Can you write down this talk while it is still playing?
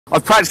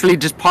I've practically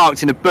just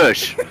parked in a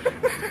bush.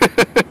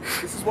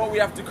 This is what we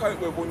have to cope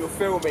with when you're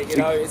filming, you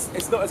know.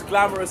 It's not as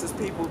glamorous as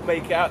people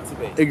make it out to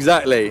be.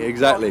 Exactly.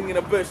 Parking in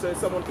a bush so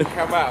someone can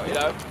come out, you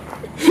know.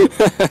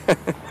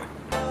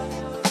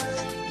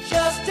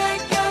 Just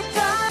take your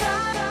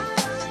time.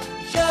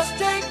 Just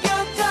take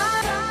your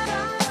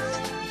time.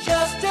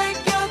 Just take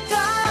your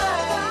time.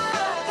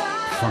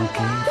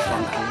 Funky.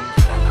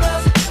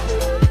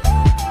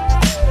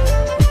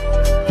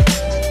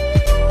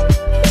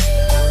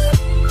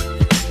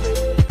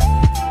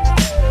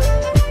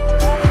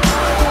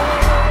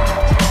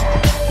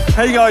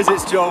 Hey guys,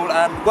 it's Joel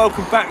and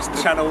welcome back to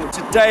the channel.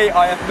 Today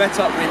I have met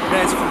up with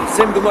Nez from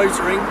Zimba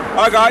Motoring.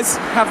 Hi guys.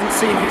 Haven't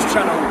seen his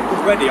channel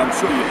already, I'm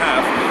sure you have.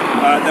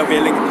 There'll be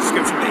a link in the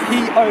description. But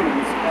he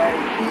owns a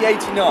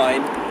E89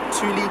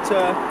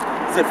 2-litre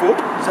Z4.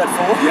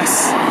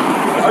 Yes.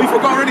 Oh, you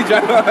forgot already,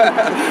 Joe.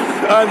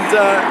 And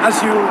as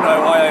you all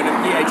know, I own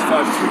an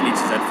E85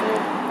 3-litre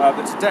Z4.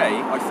 But today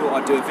I thought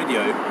I'd do a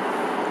video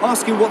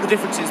asking what the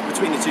difference is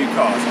between the two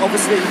cars.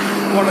 Obviously,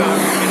 one of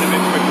them is a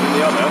bit quicker than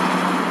the other.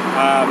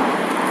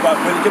 But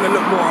we're going to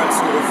look more at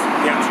sort of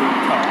the actual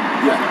car.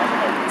 Yeah.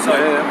 So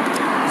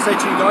stay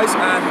tuned guys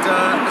and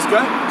let's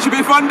go. Should be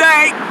a fun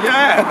day.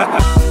 Yeah.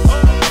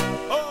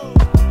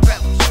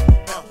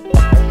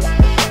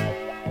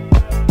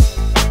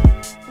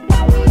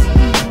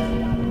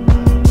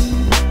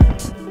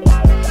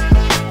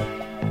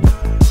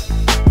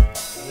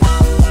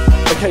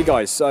 Okay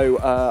guys, so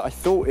I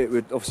thought it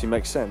would obviously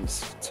make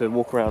sense to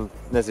walk around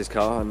Nez's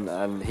car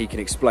and he can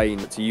explain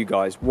to you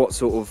guys what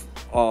sort of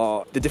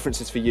are the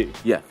differences for you.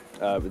 Yeah.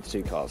 With the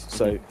two cars.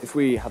 So if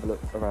we have a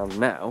look around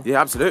now. Yeah,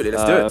 absolutely,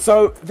 let's do it.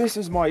 So this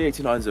is my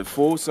E89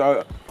 Z4,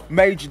 so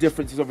major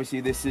difference is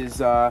obviously this is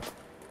the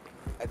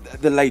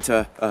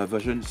later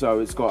version, so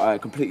it's got a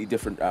completely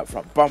different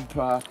front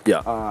bumper.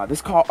 Yeah.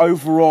 This car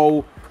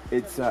overall,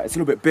 it's a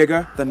little bit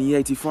bigger than the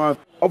E85.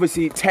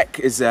 Obviously, tech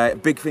is a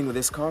big thing with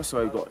this car,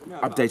 so you've got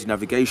updated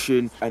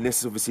navigation, and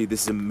this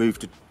is a move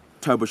to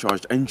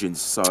turbocharged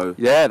engines. So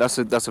yeah, that's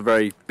a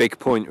very big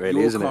point,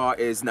 really, isn't it? Your car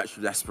is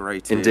naturally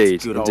aspirated,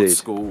 indeed, good old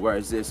school.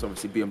 Whereas this,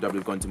 obviously, BMW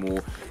have gone to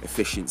more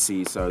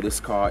efficiency. So this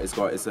car it's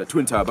a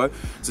twin turbo, so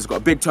it's got a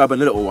big turbo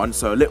and a little one.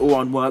 So a little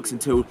one works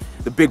until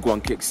the big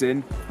one kicks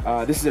in.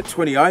 This is a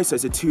 20i, so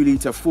it's a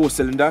 2-litre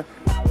 4-cylinder.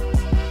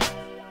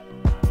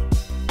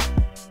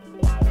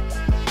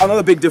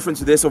 Another big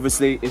difference with this,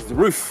 obviously, is the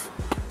roof.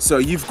 So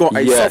you've got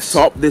a soft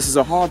top, this is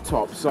a hard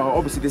top. So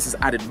obviously this is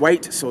added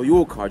weight. So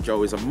your car,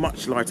 Joe, is a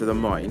much lighter than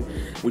mine,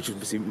 which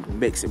obviously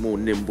makes it more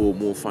nimble,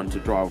 more fun to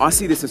drive. I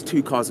see this as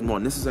two cars in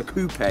one. This is a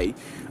coupe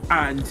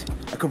and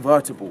a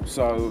convertible.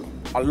 So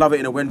I love it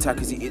in a winter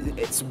because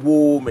it's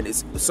warm and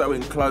it's so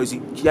enclosed.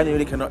 You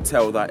genuinely cannot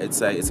tell that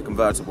it's a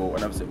convertible.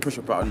 And obviously push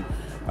a button,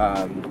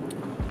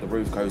 the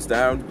roof goes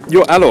down.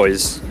 Your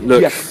alloys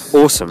look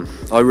awesome.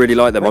 I really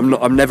like them.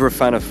 I'm never a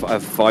fan of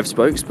 5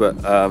 spokes,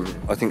 but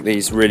I think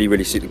these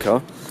really suit the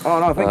car. Oh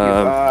no, thank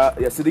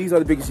you. Yeah, so these are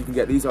the biggest you can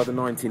get. These are the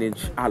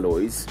 19-inch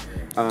alloys.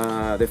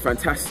 They're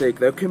fantastic.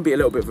 They can be a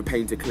little bit of a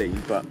pain to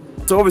clean, but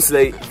so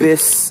obviously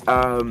this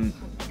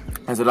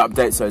has an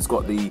update. So it's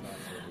got the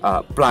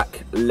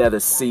black leather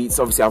seats.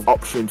 Obviously I've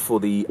optioned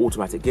for the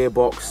automatic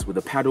gearbox with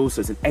the paddles,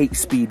 so it's an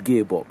 8-speed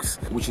gearbox,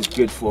 which is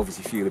good for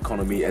obviously fuel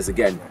economy, as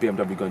again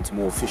BMW going to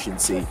more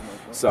efficiency.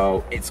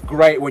 So it's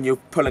great when you're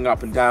pulling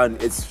up and down.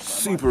 It's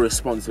super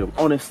responsive.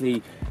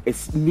 Honestly,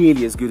 it's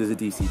nearly as good as a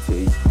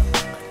DCT.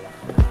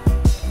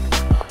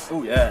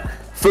 Oh yeah.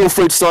 Feel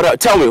free to start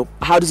out. Tell me,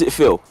 how does it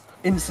feel?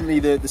 Instantly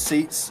the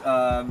seats,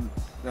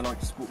 they're like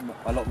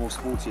a lot more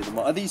sportier than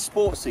mine. Are these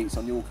sport seats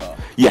on your car?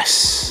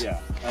 Yes.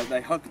 Yeah,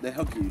 they hug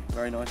you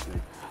very nicely.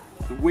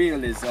 The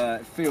wheel is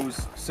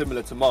feels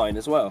similar to mine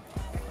as well,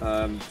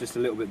 just a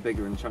little bit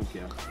bigger and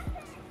chunkier.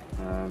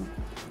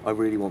 I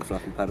really want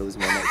fluffy pedals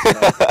in my next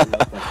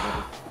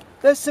car.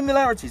 There's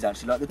similarities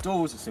actually, like the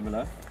doors are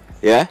similar.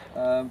 Yeah.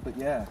 But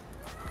yeah,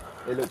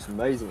 it looks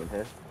amazing in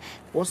here.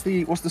 What's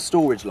the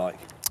storage like?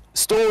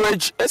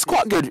 Storage, it's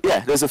quite good. Yeah,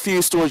 there's a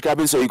few storage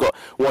cabins, so you've got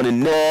one in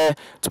there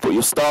to put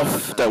your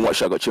stuff. Don't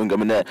watch, I got chewing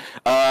gum in there.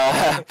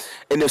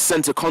 In the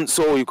center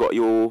console, you've got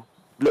your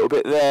little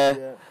bit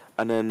there,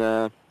 and then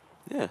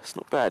yeah, it's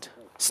not bad.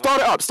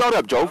 Start it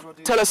up, Joel.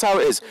 Tell us how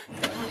it is.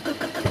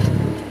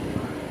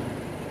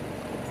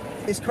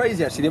 It's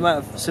crazy actually, the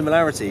amount of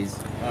similarities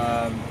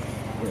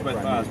with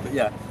both cars. But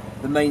yeah,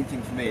 the main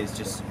thing for me is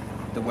just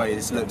the way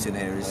this looks in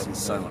here is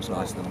so much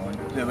nicer than mine.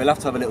 Yeah, we'll have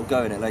to have a little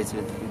go in it later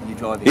if you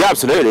drive it. Yeah,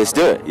 absolutely, let's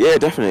do it. Yeah,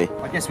 definitely.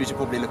 I guess we should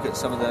probably look at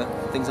some of the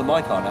things on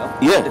my car now.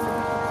 Yeah,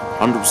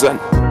 100%.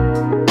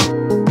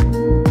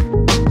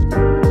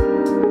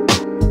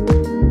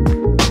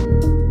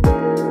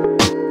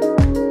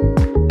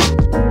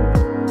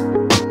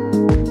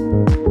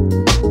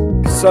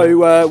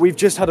 So we've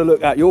just had a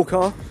look at your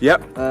car.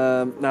 Yep.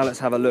 Now let's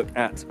have a look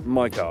at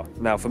my car.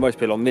 Now for most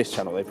people on this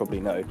channel, they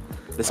probably know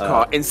This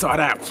car inside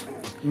out.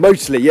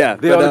 mostly, yeah.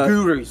 They are the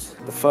gurus.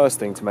 The first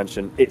thing to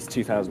mention, it's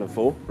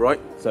 2004. Right.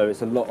 So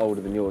it's a lot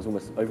older than yours,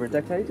 almost over a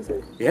decade, is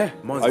it? Yeah,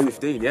 mine's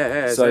 15.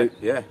 Yeah. So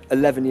yeah.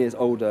 11 years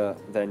older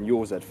than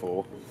your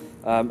Z4.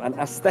 And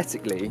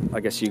aesthetically, I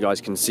guess you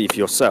guys can see for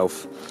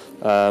yourself,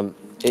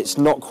 it's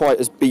not quite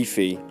as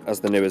beefy as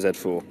the newer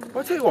Z4.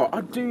 I'll tell you what,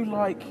 I do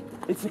like,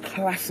 it's a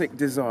classic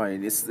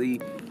design.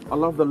 I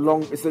love the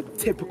long, it's a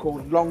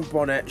typical long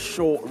bonnet,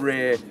 short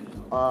rear.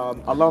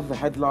 I love the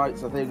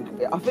headlights. I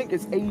think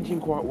it's aging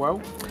quite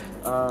well.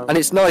 And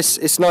it's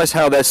nice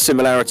how there's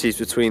similarities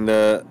between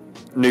the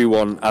new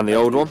one and the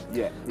old one.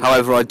 Yeah.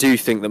 However, I do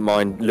think that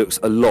mine looks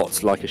a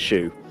lot like a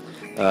shoe.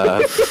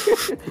 Oh,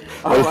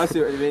 I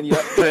see what you mean.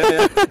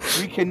 Yeah.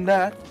 We can.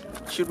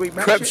 Should we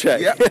match Crep it?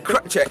 check. Yeah,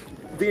 crep check.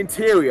 The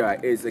interior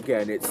is,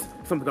 again, it's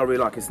something I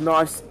really like. It's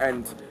nice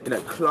and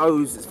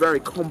closed. It's very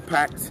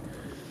compact.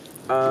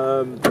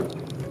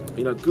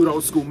 Good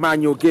old school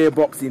manual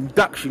gearbox. The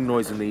induction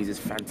noise in these is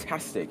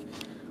fantastic.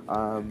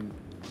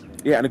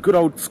 Yeah, and a good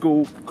old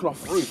school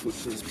cloth roof,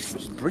 which is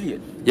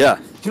brilliant. Yeah.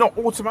 Do you know,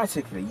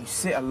 automatically you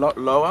sit a lot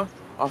lower,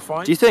 I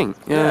find. Do you think?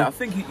 Yeah, I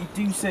think you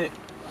do sit,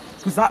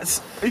 because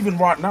that's, even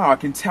right now I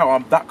can tell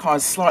that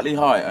car's slightly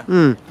higher.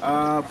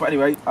 But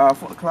anyway,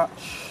 foot on the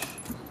clutch.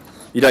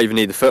 You don't even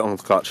need the foot on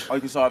the clutch. Oh,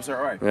 you can side straight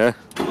away. Yeah.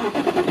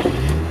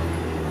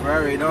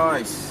 Very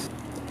nice.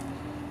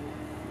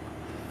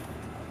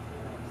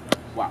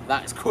 Wow,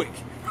 that's quick.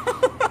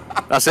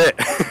 That's it.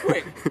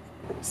 Quick.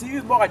 See,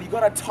 with mine, you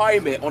got to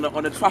time it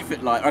on a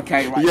traffic light.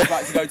 Okay, right, Yeah. it's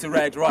about to go to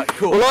red. Right,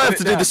 cool. Well, I have Put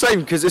to it do down. the same,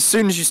 because as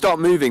soon as you start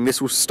moving,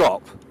 this will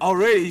stop. Oh,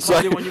 really? You So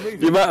can't do it when you're moving?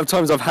 the amount of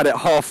times I've had it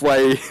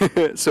halfway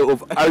sort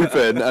of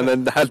open and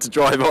then had to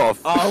drive off.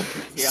 Oh,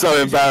 yeah.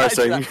 So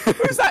embarrassing.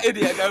 Who's that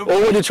idiot? No.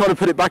 Or when you're trying to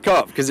put it back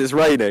up because it's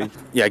raining.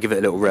 Yeah, give it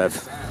a little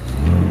rev.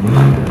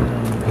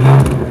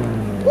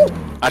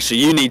 Actually,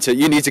 you need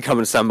to come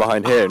and stand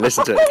behind here and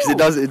listen to it,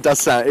 because it does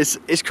sound,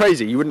 it's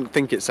crazy. You wouldn't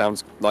think it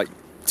sounds like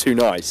too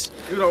nice.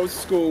 Good old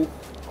school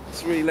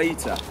 3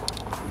 litre.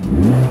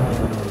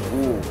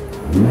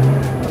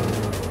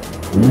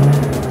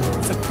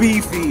 It's a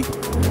beefy.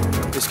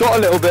 It's got a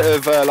little bit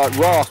of like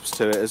rasps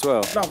to it as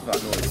well. Love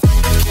that noise.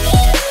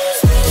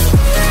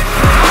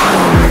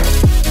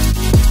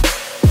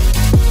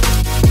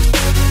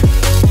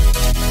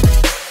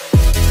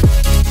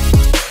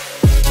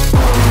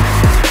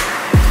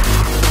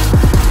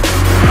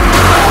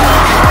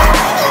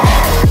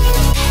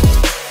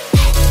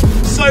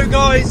 So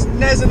guys,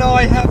 Nez and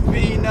I have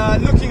been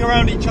looking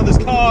around each other's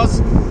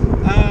cars.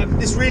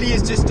 This really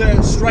is just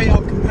a straight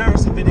up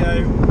comparison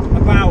video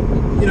about,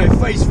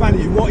 face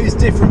value, what is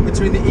different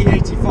between the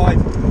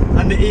E85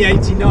 and the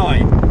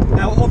E89.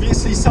 Now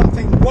obviously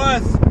something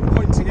worth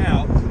pointing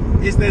out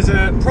is there's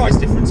a price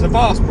difference, a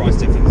vast price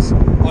difference.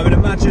 I would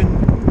imagine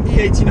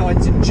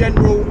E89s in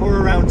general are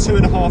around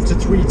 2.5 to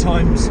 3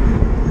 times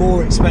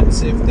more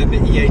expensive than the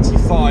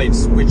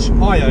E85s, which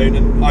I own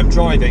and I'm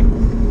driving.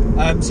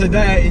 So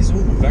there is a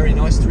very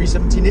nice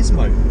 370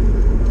 Nismo.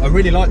 I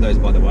really like those,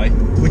 by the way.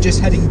 We're just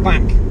heading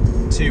back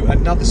to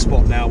another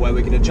spot now where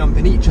we're going to jump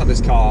in each other's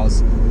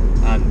cars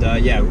and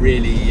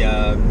really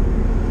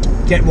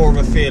get more of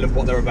a feel of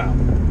what they're about.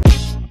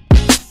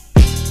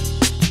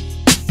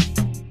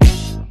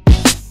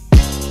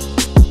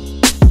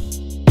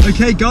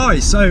 Okay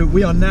guys, so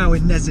we are now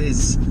in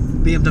Nez's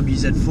BMW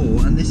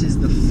Z4 and this is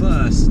the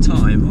first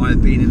time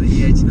I've been in the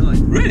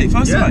E89. Really?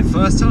 First time?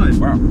 First time.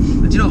 Wow.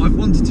 And you know, I've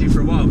wanted to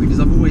for a while because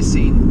I've always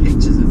seen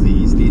pictures of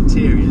these. The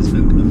interiors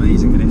look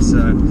amazing and it's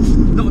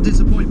not a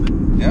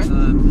disappointment. Yeah?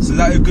 So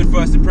that a good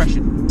first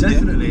impression?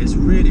 Definitely, it's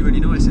really, really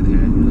nice in here.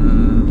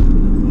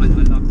 I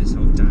love this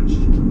whole dash.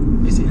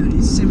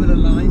 It's similar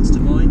lines to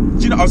mine.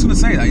 Do you know, I was going to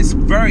say that, it's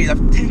very,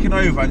 they've taken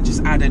over and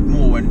just added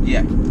more and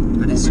yeah.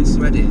 And it's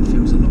already, it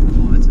feels a lot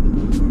quieter than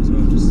my car as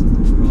well. Just the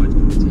ride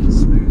quality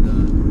is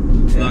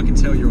smoother. Well, I can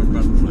tell you're on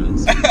run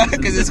flats.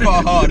 Because it's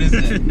quite hard,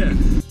 isn't it? Yeah.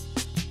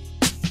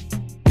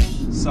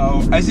 So,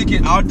 as you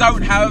can, I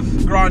don't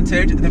have,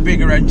 granted, the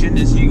bigger engine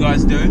as you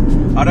guys do.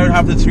 I don't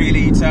have the 3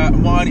 litre.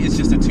 Mine is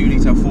just a 2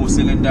 litre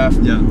 4-cylinder.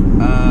 Yeah.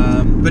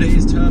 But it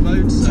is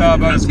turboed. So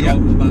Turboed, it has got yeah.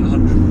 about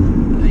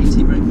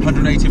 180 brake.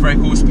 180 brake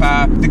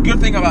horsepower. The good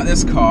thing about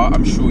this car,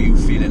 I'm sure you'll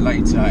feel it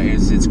later,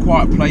 is it's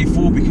quite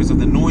playful because of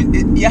the noise.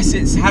 Yes,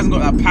 it hasn't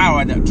got that power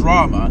and that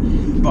drama,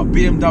 but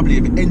BMW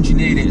have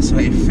engineered it so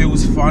it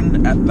feels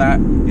fun at that,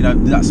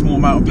 that small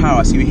amount of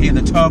power. So you hear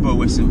the turbo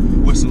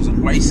whistles and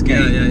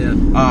wastegate.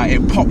 Yeah.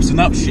 It pops and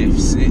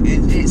upshifts.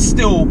 It's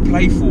still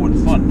playful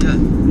and fun. Yeah,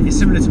 it's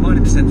similar to mine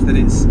in the sense that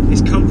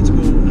it's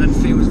comfortable and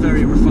feels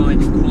very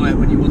refined and quiet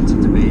when you want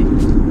it to be.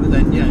 But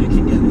then, yeah, it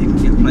can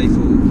get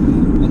playful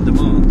on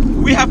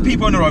demand. We have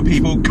people on the road,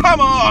 people.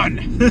 Come on!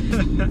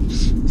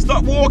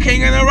 Stop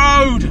walking in the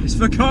road! It's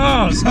for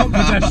cars, not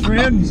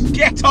pedestrians.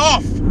 Get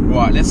off!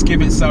 Right, let's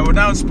give it. So we're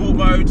now in sport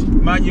mode,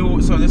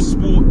 manual. So this is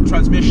sport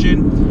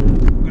transmission.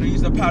 We're going to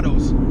use the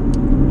paddles.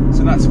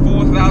 So that's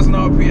 4,000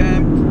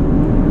 RPM.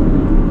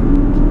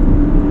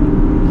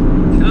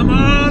 Come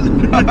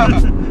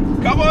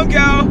on! Come on,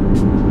 girl!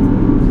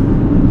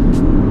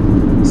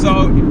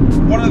 So,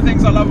 one of the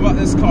things I love about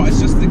this car is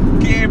just the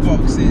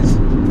gearboxes.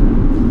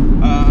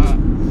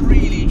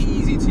 Really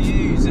easy to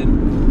use and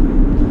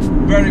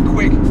very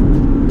quick,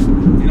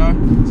 you know?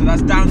 So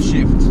that's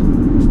downshift.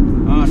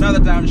 Another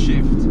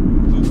downshift.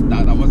 Oh,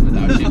 that wasn't a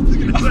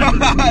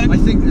downshift. I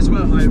think as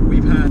well,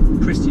 we've had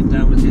Christian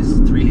down with his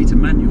 3-litre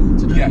manual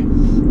today. Yeah.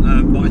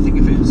 But I think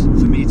if it was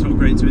for me to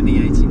upgrade to an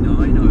E89,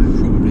 I would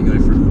probably go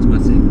for an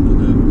automatic or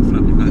the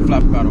flappy paddle. The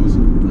flap paddles.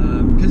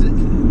 Because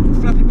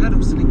flappy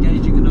paddle's still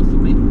engaging enough for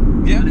me.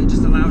 Yeah. And it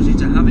just allows you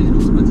to have it in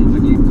automatic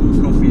when you've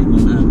got coffee in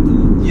one hand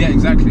or Yeah,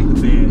 exactly.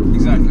 beer.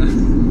 Exactly.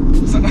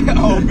 So,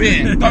 oh,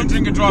 beer. Don't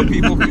drink and drive,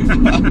 people.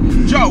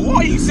 Joe, what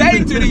are you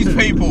saying to these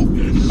people?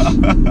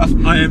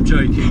 I am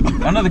joking.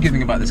 Another good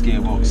thing about this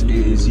gearbox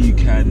is you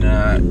can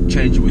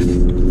change it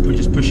with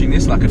just pushing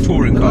this like a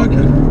touring car.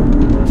 Okay.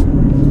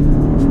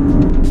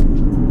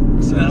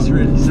 So that's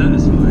really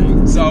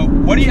satisfying. So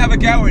when you have a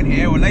girl in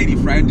here or a lady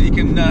friend, you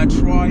can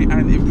try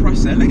and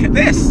impress her. Look at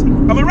this!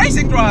 I'm a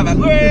racing driver!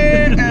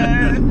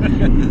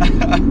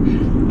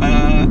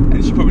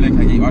 And she's probably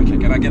like, okay,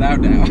 can I get out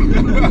now?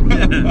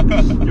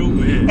 You're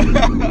weird.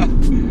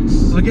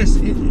 So I guess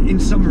in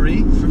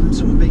summary, from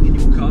sort of being in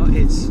your car,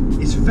 it's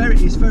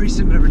very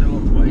similar in a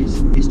lot of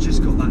ways. It's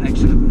just got that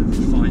extra level of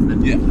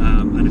refinement, Yeah.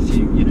 and a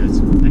few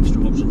some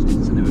extra options because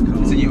it's a newer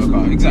car. It's a newer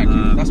car, exactly.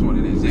 That's what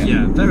it is. Yeah.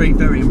 Yeah,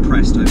 very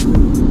impressed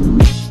overall.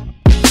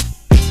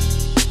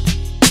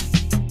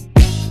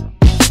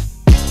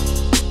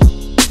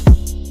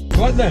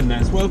 Right then,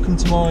 Naz, welcome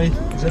to my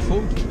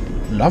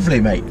Z4. Lovely,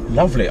 mate.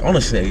 Lovely.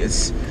 Honestly,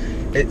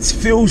 it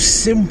feels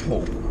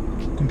simple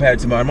compared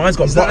to mine. Mine's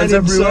got Is that buttons an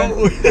everywhere.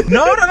 insult?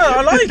 No.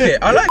 I like it.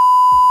 I like.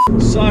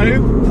 So,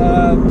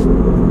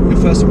 your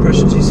first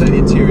impressions, you say the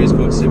interior is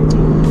quite simple.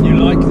 You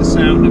like the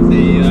sound of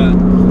the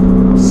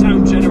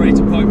sound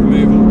generator pipe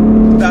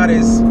removal. That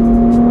is.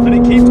 And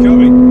it keeps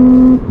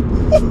going.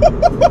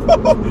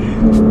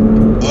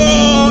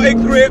 Oh, it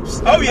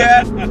grips. Oh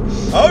yeah.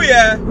 Oh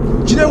yeah.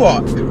 Do you know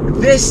what?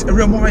 This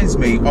reminds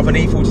me of an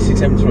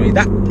E46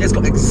 M3. It's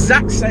got the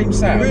exact same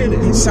sound. Really?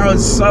 It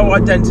sounds so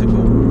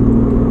identical.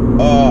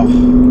 Oh.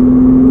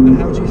 And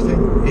how do you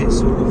think it's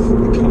sort of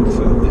the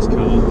comfort of this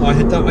car? I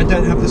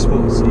don't have the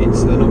sport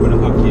seats. They're not going to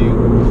hug you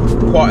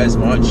Quite as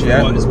much,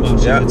 yeah. quite as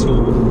much Yeah. at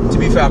all. To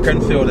be fair, I can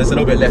feel there's a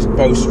little bit less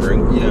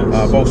bolstering.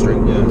 Yes.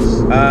 Bolstering.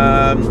 Yes.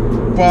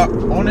 But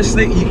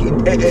honestly,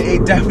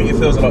 it definitely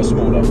feels a lot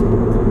smaller.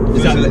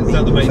 Is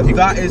that the main thing?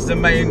 That is the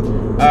main,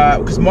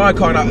 because my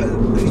car,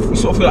 you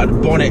sort of feel like the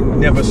bonnet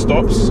never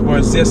stops,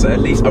 whereas this, at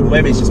least,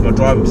 maybe it's just my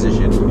driving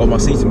position or my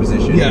seating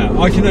position. Yeah,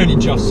 I can only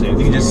just see it.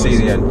 You can just see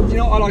the end. You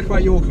know what I like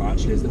about your car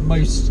actually is that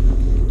most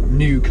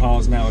new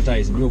cars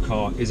nowadays, and your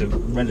car is a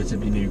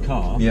relatively new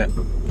car. Yeah.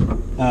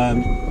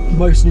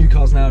 Most new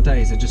cars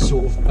nowadays are just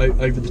sort of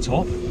over the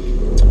top,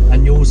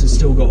 and yours has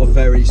still got a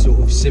very sort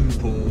of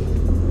simple,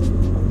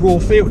 raw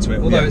feel to it.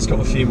 Although Yeah. it's got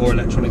a few more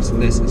electronics than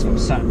this, it's got a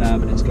sat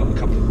nav and it's got a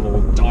couple of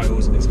more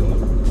dials and it's got a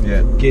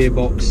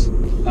gearbox.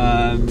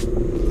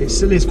 It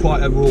still is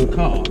quite a raw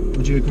car.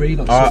 Would you agree?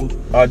 Like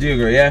I do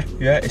agree. Yeah.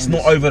 It's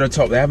not over the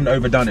top. They haven't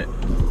overdone it.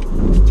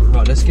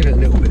 Right, let's give it a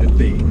little bit of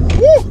beat.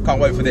 Woo!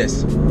 Can't wait for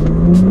this.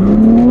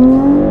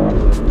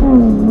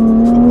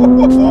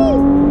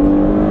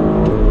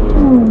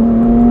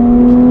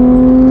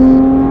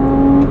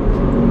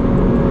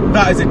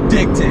 That is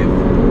addictive.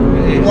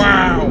 It is.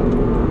 Wow.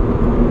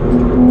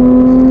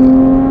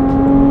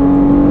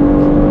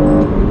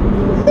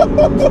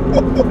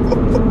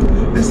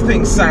 This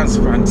thing sounds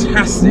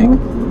fantastic.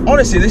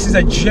 Honestly, this is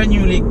a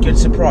genuinely good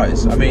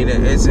surprise. I mean,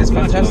 it's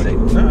fantastic.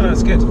 No,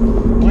 it's good.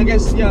 I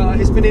guess, yeah,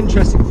 it's been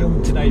interesting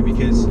filming today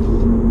because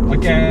I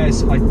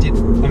guess I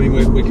mean,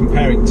 we're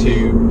comparing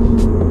two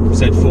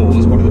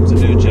Z4s. One of them's a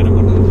newer gen and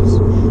one of them's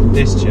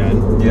this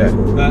gen. Yeah.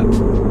 But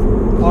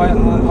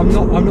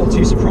I'm not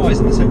too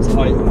surprised in the sense that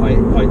I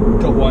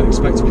got what I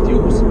expected with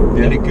yours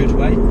in a good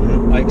way.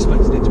 Mm-hmm. I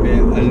expected it to be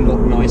a lot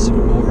nicer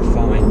and more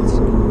refined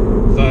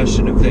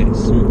version of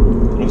this.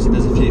 And obviously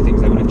there's a few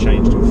things they would have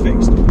changed and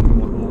fixed and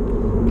whatnot.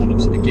 And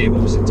obviously the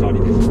gearbox is entirely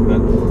different,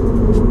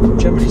 but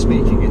generally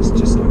speaking it's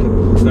just like a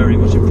very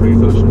much improved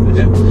version of it.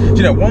 Yeah. Do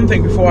you know, one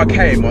thing before I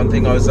came, one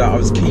thing I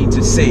was keen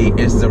to see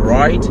is the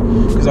ride,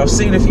 because I've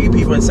seen a few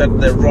people and said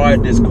the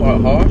ride is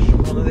quite harsh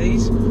on one of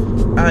these,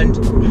 and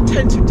I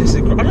tend to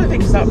disagree. I don't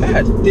think it's that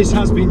bad. This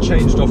has been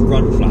changed off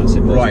run flats.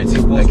 It was, Right.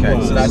 It was Okay.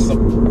 worse. So that's a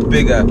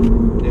bigger.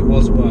 It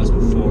was worse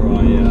before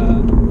I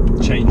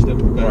changed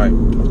them. But Right.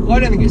 I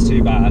don't think it's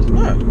too bad.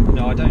 No.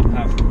 No, I don't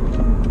have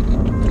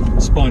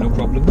spinal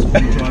problems from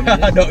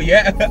driving it. Not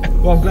yet.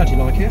 Well, I'm glad you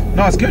like it.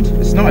 No, it's good.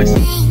 It's nice.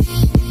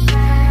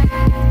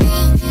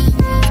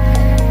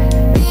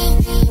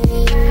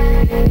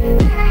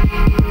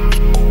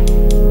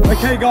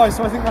 Okay guys,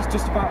 so I think that's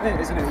just about it,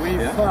 isn't it? We've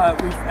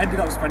ended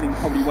up spending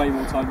probably way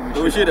more time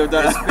than we should have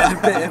done. It's been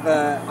a bit of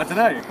a, I don't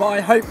know. But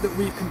I hope that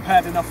we've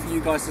compared enough for you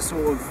guys to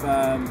sort of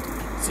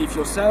see for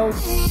yourselves.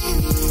 If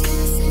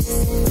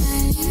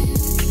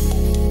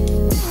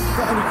you've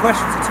got any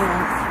questions at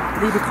all,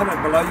 leave a comment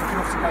below. You can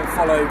also go and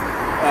follow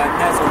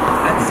Nez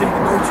at Zimba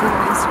Motoring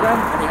on Instagram,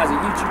 and he has a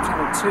YouTube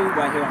channel too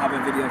where he'll have a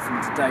video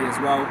from today as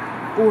well.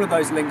 All of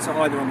those links are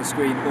either on the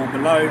screen or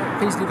below.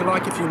 Please leave a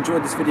like if you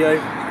enjoyed this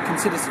video,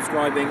 consider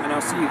subscribing, and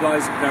I'll see you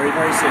guys very,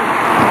 very soon.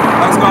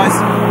 Thanks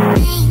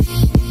guys!